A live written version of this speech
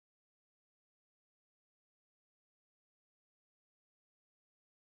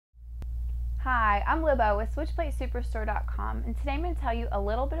Hi, I'm Libo with SwitchPlateSuperstore.com, and today I'm going to tell you a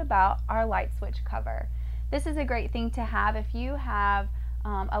little bit about our light switch cover. This is a great thing to have if you have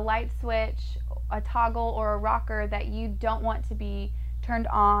a light switch, a toggle, or a rocker that you don't want to be turned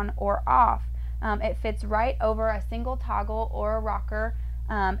on or off. It fits right over a single toggle or a rocker,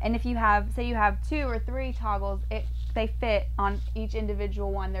 and if you have, say you have 2 or 3 toggles, they fit on each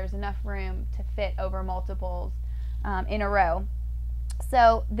individual one. There's enough room to fit over multiples in a row.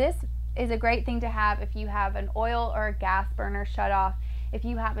 So this is a great thing to have if you have an oil or a gas burner shut off, if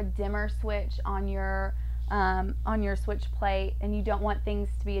you have a dimmer switch on your switch plate and you don't want things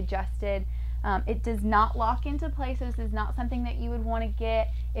to be adjusted. It does not lock into place, so this is not something that you would want to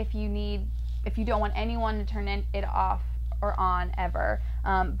get if you don't want anyone to turn it off or on ever.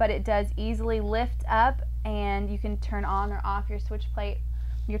 But it does easily lift up, and you can turn on or off your switch plate,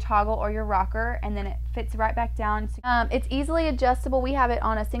 your toggle, or your rocker, and then it fits right back down. It's easily adjustable. We have it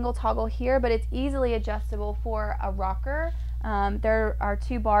on a single toggle here, but it's easily adjustable for a rocker. There are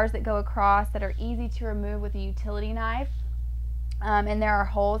 2 bars that go across that are easy to remove with a utility knife, and there are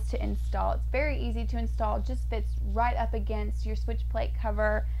holes to install. It's very easy to install. It just fits right up against your switch plate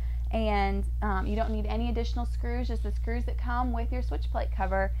cover, and you don't need any additional screws, just the screws that come with your switch plate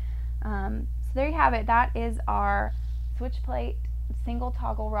cover. So there you have it. That is our switch plate single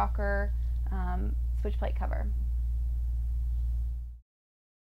toggle rocker switch plate cover.